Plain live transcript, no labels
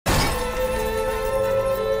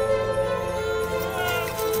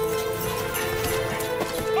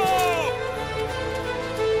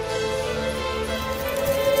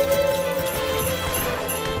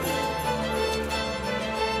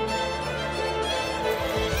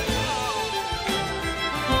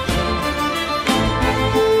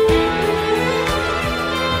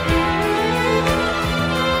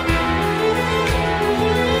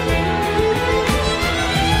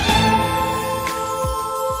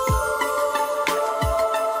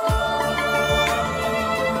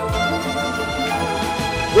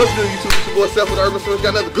What's good, YouTube? It's your boy Seth with Urban Switch.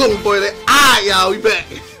 Got another good one for you there. Alright, y'all, we back.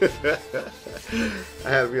 I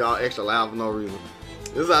had to be all extra loud for no reason.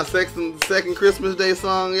 This is our second Christmas Day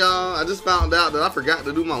song, y'all. I just found out that I forgot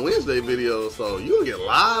to do my Wednesday video, so you're gonna get a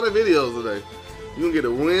lot of videos today. You're gonna get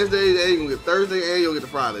a Wednesday, and you're gonna get Thursday, and you'll get the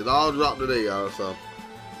Friday. It's all dropped today, y'all. So,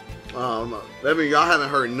 that means y'all haven't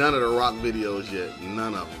heard none of the rock videos yet.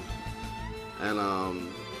 None of them. And,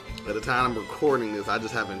 at the time I'm recording this, I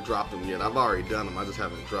just haven't dropped them yet. I've already done them, I just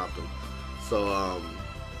haven't dropped them. So,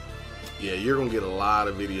 yeah, you're gonna get a lot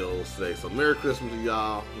of videos today. So, Merry Christmas to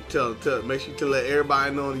y'all. Make sure you let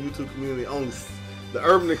everybody know in the YouTube community, only the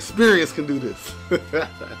Urban Experience can do this.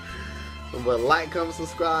 But like, comment,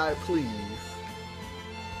 subscribe, please.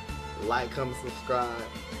 Like, comment, subscribe.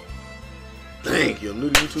 Thank you. I'm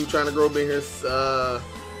new to YouTube, trying to grow. Been here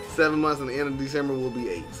 7 months, and the end of December will be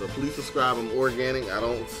 8. So please subscribe. I'm organic. I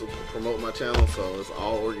don't promote my channel, so it's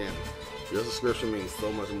all organic. Your subscription means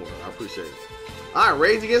so much more. I appreciate it. All right,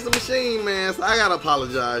 Rage Against the Machine, man. So I gotta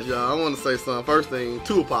apologize, y'all. I want to say something. First thing,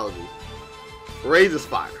 2 apologies. Rage is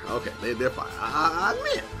fire. Okay, they're fire. I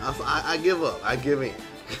admit. I give up. I give in.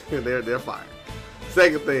 they're fire.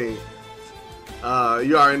 Second thing,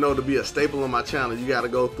 you already know, to be a staple on my channel, you got to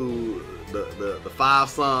go through the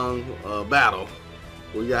 5-song battle.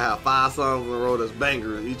 We gotta have 5 songs in a row that's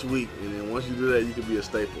bangers each week, and then once you do that, you can be a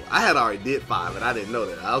staple. I had already did 5, and I didn't know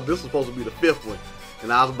that. This was supposed to be the 5th one,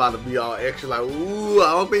 and I was about to be all extra like, ooh,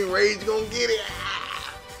 I don't think Rage gonna get it.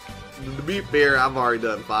 To be fair, I've already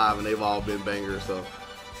done 5, and they've all been bangers. So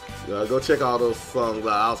go check all those songs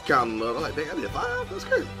out. I was counting them up. I was like, dang, I did 5. That's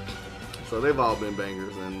crazy. So they've all been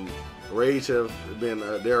bangers, and Rage have been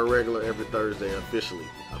they're a regular every Thursday officially.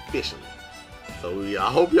 So I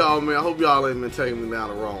hope y'all, man. I hope y'all ain't been taking me down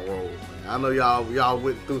the wrong road, man. I know y'all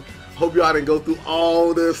went through. Hope y'all didn't go through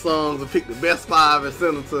all their songs and pick the best 5 and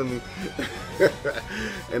send them to me.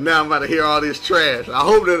 And now I'm about to hear all this trash. I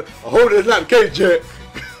hope that's not the case, Jack.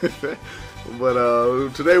 But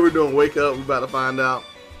today we're doing Wake Up. We're about to find out.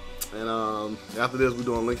 And after this we're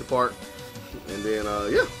doing Linkin Park. And then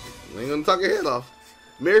yeah, we ain't gonna talk your head off.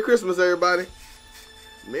 Merry Christmas, everybody.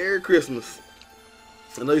 Merry Christmas.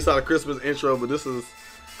 I know you saw the Christmas intro, but this is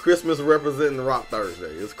Christmas representing Rock Thursday.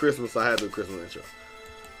 It's Christmas, so I had to do a Christmas intro.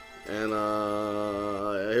 And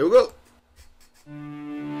here we go.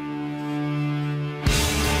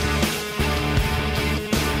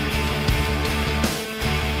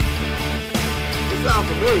 It sounds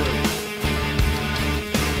familiar.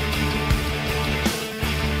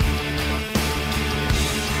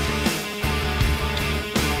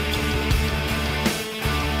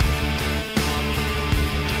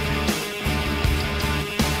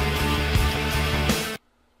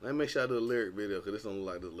 Let me make sure I do a lyric video, because this don't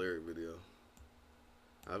look like the lyric video.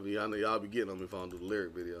 I know y'all be getting on me if I don't do the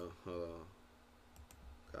lyric video. Hold on.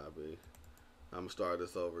 Copy. I'm going to start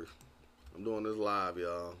this over. I'm doing this live,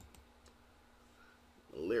 y'all.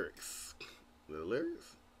 Lyrics. The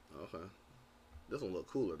lyrics? Okay. This one look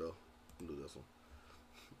cooler, though. I'll do this one.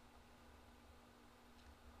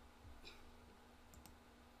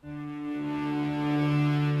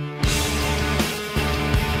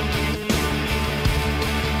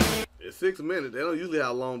 It's 6 minutes. They don't usually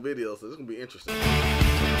have long videos, so this is going to be interesting.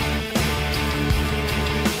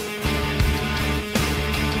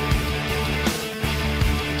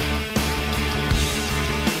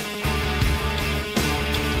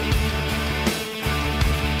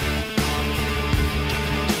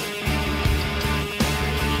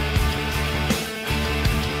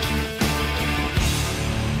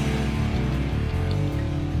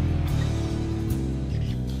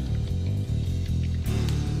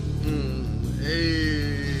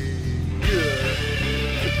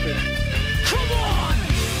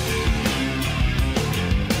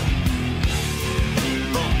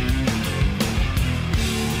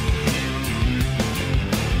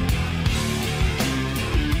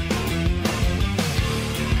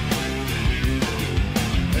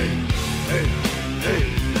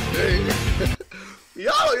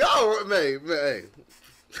 Y'all, man,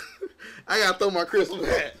 I gotta throw my Christmas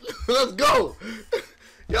hat. Let's go.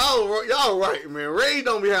 Y'all right, man. Rage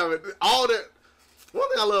don't be having all that. One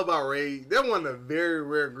thing I love about Rage, they're one of the very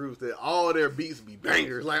rare groups that all their beats be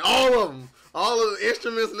bangers. Like all of them, all of the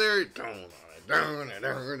instruments and everything.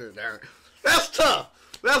 That's tough.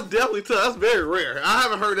 That's definitely tough. That's very rare. I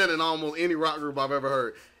haven't heard that in almost any rock group I've ever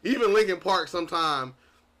heard. Even Linkin Park, sometime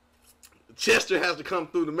Chester has to come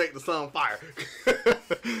through to make the song fire.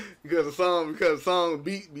 because the song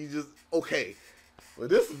beat be just okay. But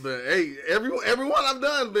this has been, hey, everyone I've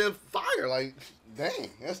done been fire. Like, dang,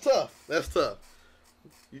 that's tough. That's tough.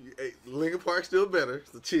 Linkin Park still better,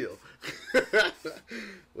 so chill.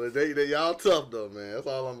 But they y'all tough though, man. That's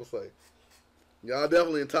all I'm gonna say. Y'all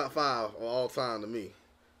definitely in top 5 of all time to me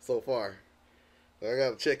so far. I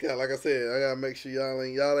gotta check out. Like I said, I gotta make sure y'all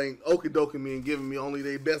ain't okie doking me and giving me only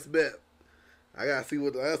their best bet. I gotta see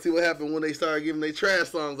what happened when they started giving their trash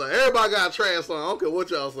songs. Like everybody got a trash song. I don't care what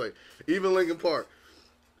y'all say. Even Linkin Park.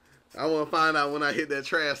 I want to find out when I hit that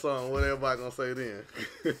trash song what everybody gonna say then.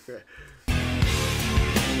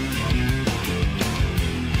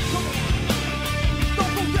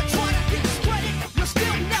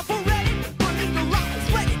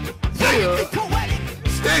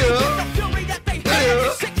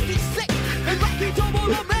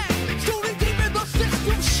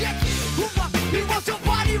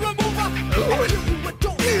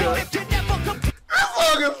 That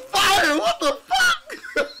song is fire! What the fuck?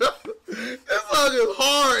 That song is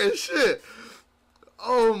hard as shit.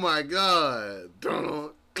 Oh my god.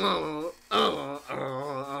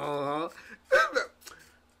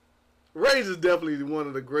 Rage is definitely one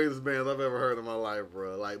of the greatest bands I've ever heard in my life,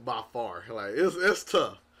 bro. Like by far. Like it's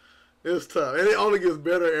tough. It's tough. And it only gets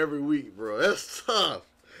better every week, bro. That's tough.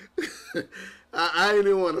 I ain't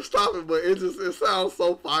even want to stop it, but it sounds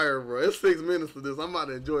so fire, bro. It's 6 minutes of this. I'm about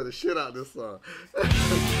to enjoy the shit out of this song.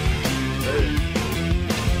 Hey.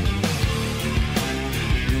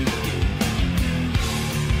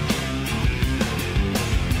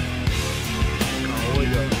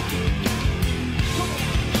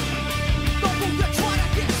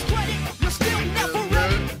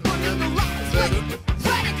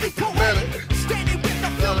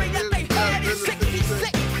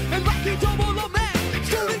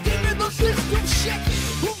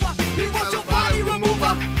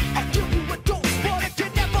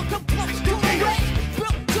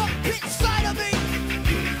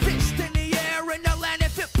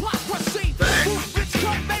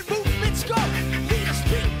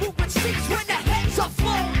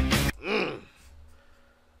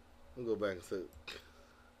 Go back and say,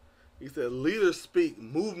 he said, leaders speak,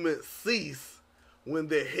 movements cease when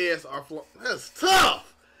their heads are flown. That's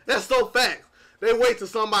tough. That's so facts. They wait till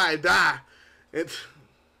somebody die. And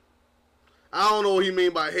I don't know what he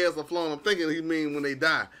mean by heads are flown. I'm thinking he mean when they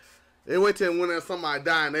die. They wait till when somebody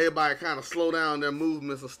die and everybody kind of slow down their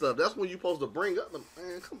movements and stuff. That's when you're supposed to bring up them.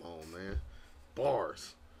 Man, come on, man.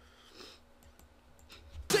 Bars.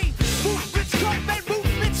 Movements come and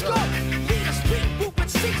movements go. Leaders speak,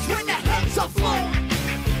 movements cease when the heads are flown.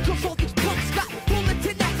 Cause all these punks got bullets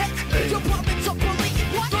in their heads. Departments of police,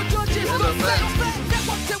 what? The judges, the feds,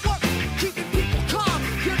 networks at work, keeping people calm.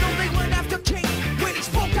 You know they went after King when he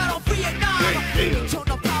spoke out on Vietnam. He turned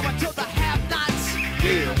the power to the have-nots.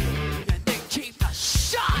 And they keep the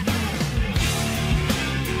shot.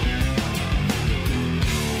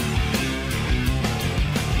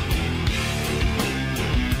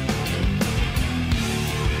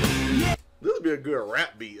 This would be a good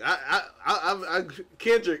rap beat.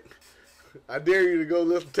 Kendrick, I dare you to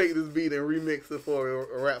go take this beat and remix it for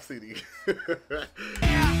a rap CD. Yeah,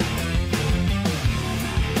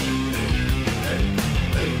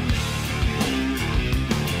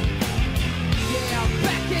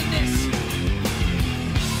 back in this.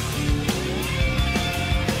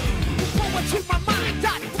 Forward to my mind,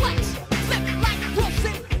 dot flex. Flip like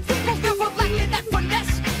Wilson. People's never lacking that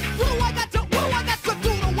finesse. What I got to do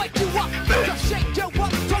to wake you up? To shake your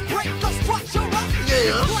up, to break the structure up.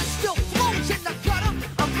 Yeah. Blood still flows in the gutter.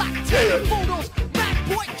 I'm like taking photos. Mad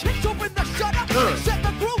boy kicks open the shutter. Set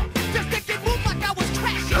the groove. Just thinking move like I was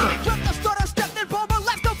crashing. Took the stutter, stepped in, bomber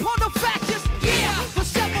left upon the fascists. Yeah, for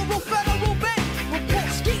several federal men. Report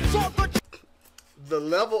schemes on The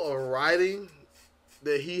level of writing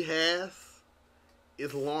that he has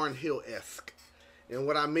is Lauryn Hill-esque. And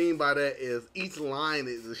what I mean by that is each line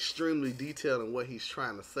is extremely detailed in what he's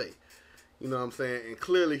trying to say. You know what I'm saying? And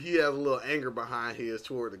clearly he has a little anger behind his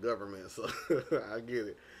toward the government, so I get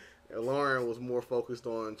it. And Lauryn was more focused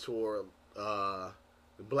on toward the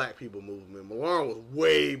black people movement. Lauryn was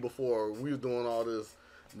way before we was doing all this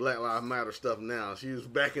Black Lives Matter stuff now. She was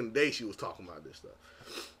back in the day she was talking about this stuff.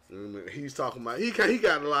 And he's talking about, he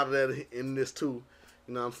got a lot of that in this too.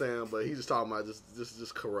 You know what I'm saying? But he's just talking about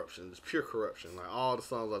just corruption, just pure corruption. Like all the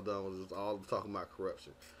songs I've done was just all talking about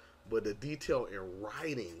corruption. But the detail in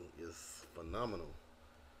writing is phenomenal.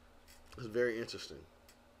 It's very interesting.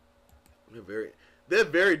 They're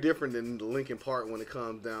very different than Linkin Park when it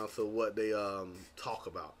comes down to what they talk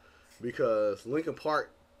about, because Linkin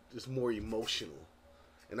Park is more emotional,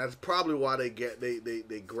 and that's probably why they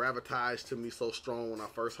gravitized to me so strong when I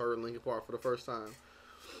first heard Linkin Park for the first time.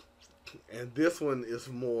 And this one is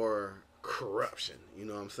more corruption, you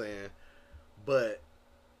know what I'm saying? But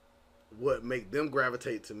what make them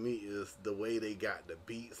gravitate to me is the way they got the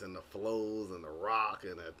beats and the flows and the rock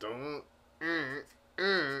and the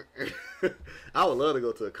I would love to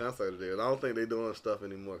go to a concert of theirs. I don't think they're doing stuff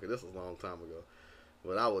anymore because this was a long time ago.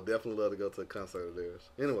 But I would definitely love to go to a concert of theirs.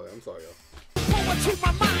 Anyway, I'm sorry, y'all. Forward to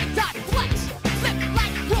my mind, I flex. Flip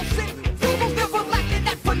like Wilson. Rules never lacking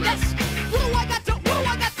that finesse. What do I got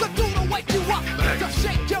to do to wake you up? To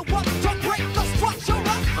shake you up, to break the structure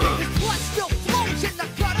up. His blood still flows in the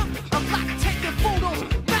gutter. I'm like taking photos.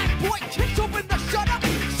 Bad boy kicks open the shutter.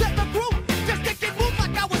 Set the groove. Just thinking move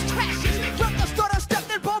like I was Cassius. From the starter, stepped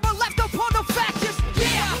in bomber, left upon the fascist.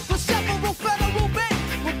 Yeah, for several federal men.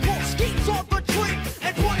 With both schemes on the tree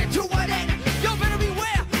and pointing to an end. You better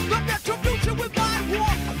beware. The retribution with mind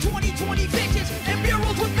war. 2020 visions and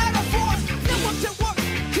murals with metaphors. Networks at work,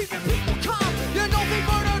 keeping people calm. You know we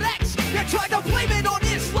murdered X. They tried to blame it on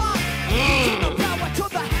Islam. Took the power to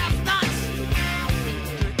the have-nots.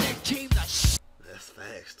 Then came the That's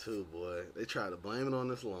facts too, boy. They try to blame it on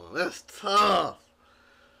this lawn. That's tough.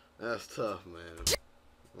 That's tough, man.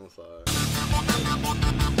 I'm sorry.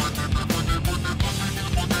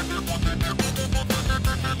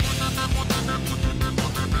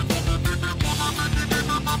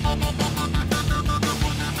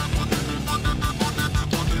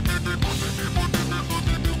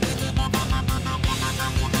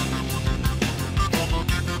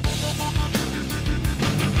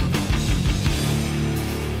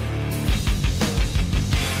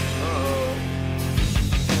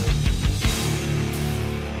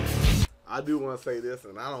 I do want to say this,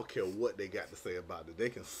 and I don't care what they got to say about it. They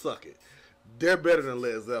can suck it. They're better than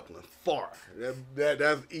Led Zeppelin, far.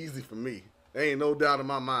 That's easy for me. There ain't no doubt in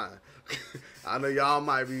my mind. I know y'all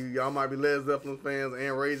might be Led Zeppelin fans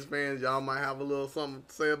and Rage fans. Y'all might have a little something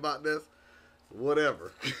to say about this.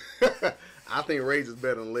 Whatever. I think Rage is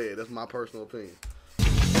better than Led. That's my personal opinion.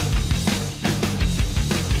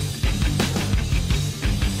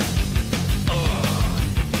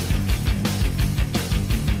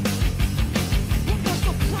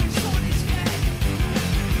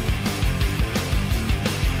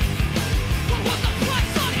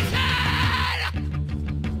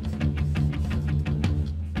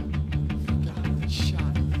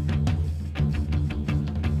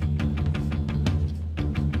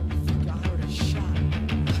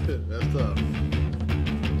 That's tough.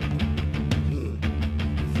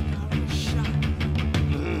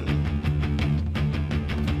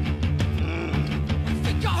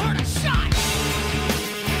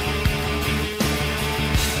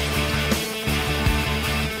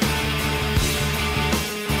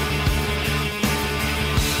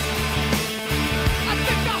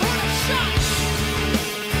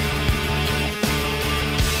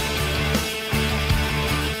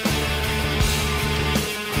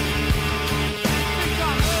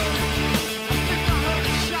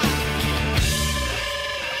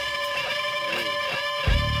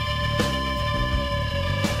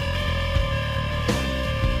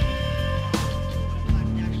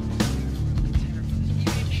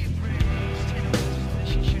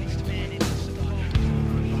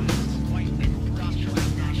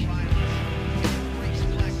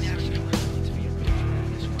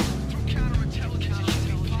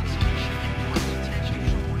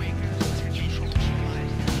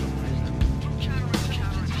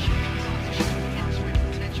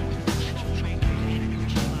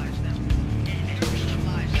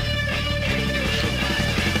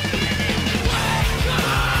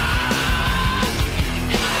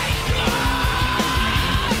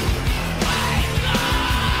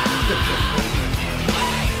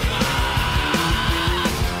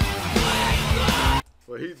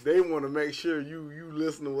 They want to make sure you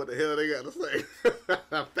listen to what the hell they got to say.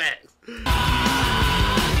 Facts.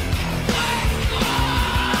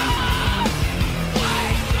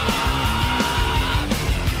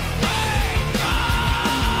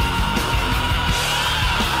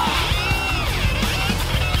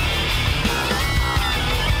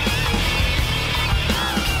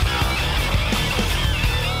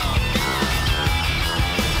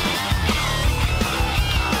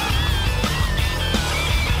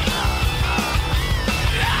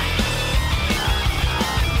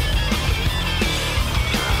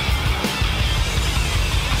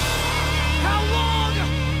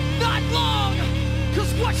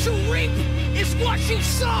 What you reap is what you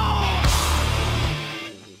sow.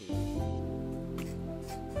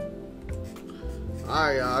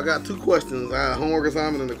 Alright, y'all. I got two questions. I got a homework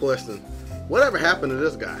assignment and a question. Whatever happened to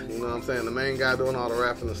this guy? You know what I'm saying? The main guy doing all the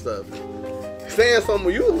rapping and stuff. Saying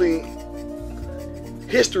something, usually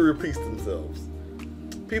history repeats themselves.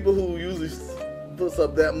 People who usually puts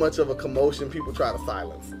up that much of a commotion, people try to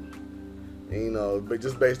silence them. and, you know, but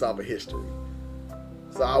just based off of history.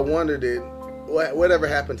 So I wondered whatever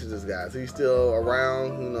happened to this guy? Is he still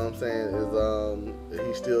around? You know what I'm saying? Is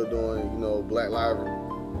he still doing, you know, Black Lives,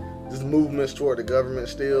 just movements toward the government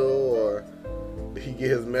still, or did he get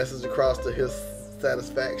his message across to his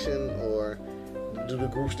satisfaction, or do the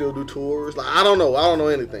group still do tours? Like, I don't know. I don't know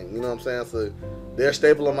anything. You know what I'm saying? So they're a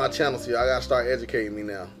staple on my channel, so y'all gotta start educating me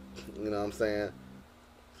now. You know what I'm saying?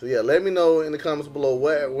 So yeah, let me know in the comments below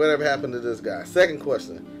whatever happened to this guy. Second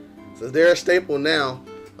question: since they're a staple now,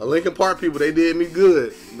 the Linkin Park people, they did me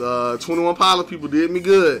good. The 21 Pilots people did me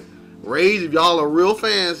good. Rage, if y'all are real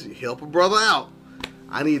fans, help a brother out.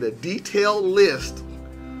 I need a detailed list.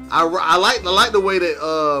 I like the way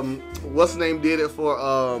that what's his name did it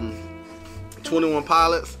for 21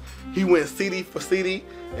 Pilots. He went CD for CD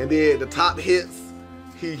and did the top hits.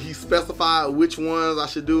 He specified which ones I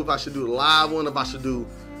should do. If I should do the live one, if I should do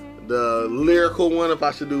the lyrical one, if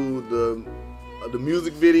I should do the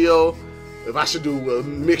music video, if I should do a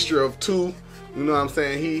mixture of two. You know what I'm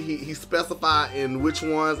saying? He specified in which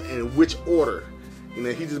ones and which order. You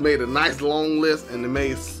know, he just made a nice long list, and it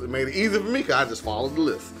made it easy for me because I just followed the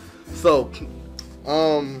list. So,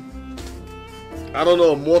 I don't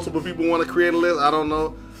know if multiple people want to create a list. I don't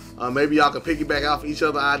know. Maybe y'all can piggyback off each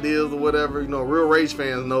other ideas or whatever. You know, real Rage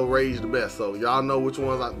fans know Rage the best. So y'all know which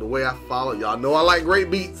ones the way I follow. Y'all know I like great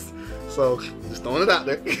beats. So just throwing it out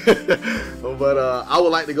there. But I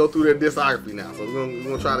would like to go through their discography now. So we're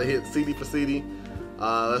gonna try to hit CD for CD.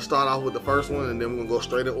 Let's start off with the first one, and then we're gonna go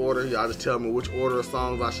straight in order. Y'all just tell me which order of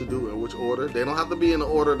songs I should do and which order. They don't have to be in the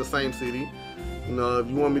order of the same CD. You know, if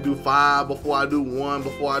you want me to do 5 before I do 1,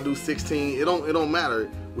 before I do 16, it don't matter.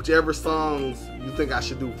 Whichever songs you think I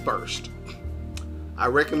should do first. I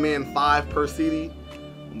recommend 5 per CD,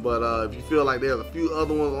 but if you feel like there's a few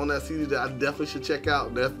other ones on that CD that I definitely should check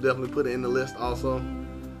out, definitely put it in the list also.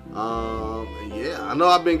 Yeah, I know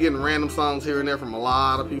I've been getting random songs here and there from a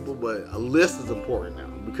lot of people, but a list is important now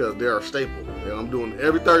because they're a staple. And I'm doing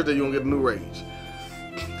every Thursday you're gonna get a new Rage.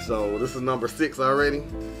 So this is number 6 already.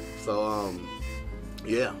 So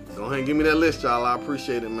yeah, go ahead and give me that list, y'all. I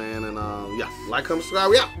appreciate it, man. And yeah, like, comment, subscribe.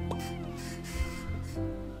 We out.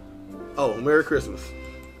 Oh, Merry Christmas.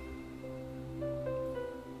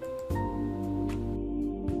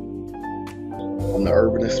 On the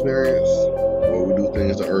Urban Experience, where we do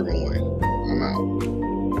things the urban way. I'm out.